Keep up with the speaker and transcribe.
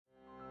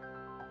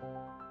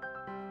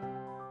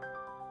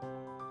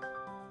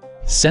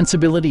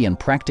Sensibility and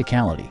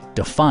practicality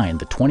define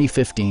the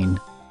 2015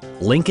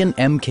 Lincoln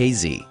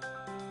MKZ.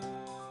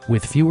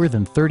 With fewer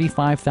than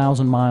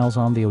 35,000 miles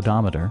on the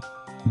odometer,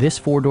 this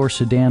four-door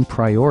sedan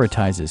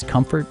prioritizes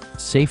comfort,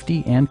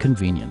 safety, and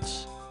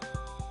convenience.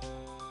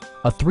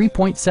 A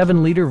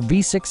 3.7-liter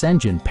V6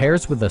 engine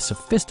pairs with a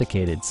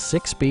sophisticated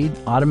 6-speed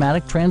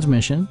automatic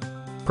transmission,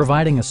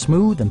 providing a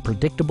smooth and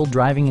predictable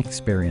driving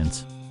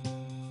experience.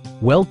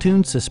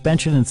 Well-tuned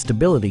suspension and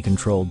stability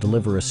control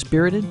deliver a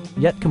spirited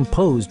yet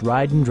composed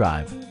ride and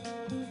drive.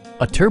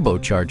 A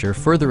turbocharger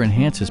further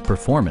enhances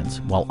performance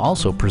while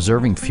also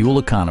preserving fuel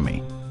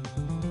economy.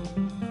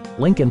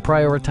 Lincoln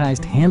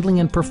prioritized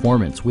handling and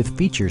performance with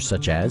features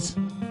such as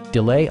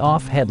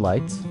delay-off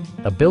headlights,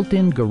 a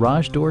built-in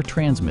garage door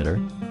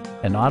transmitter,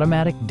 an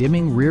automatic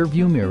dimming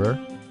rear-view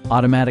mirror,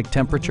 automatic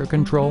temperature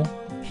control,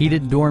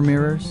 heated door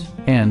mirrors,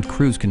 and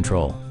cruise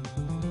control.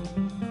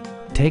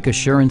 Take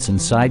assurance in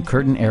side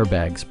curtain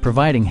airbags,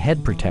 providing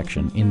head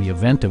protection in the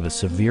event of a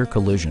severe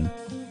collision.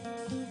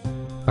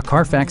 A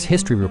Carfax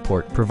history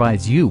report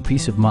provides you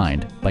peace of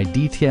mind by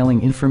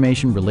detailing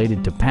information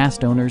related to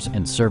past owners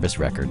and service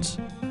records.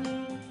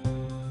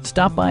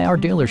 Stop by our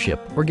dealership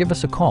or give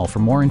us a call for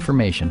more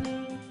information.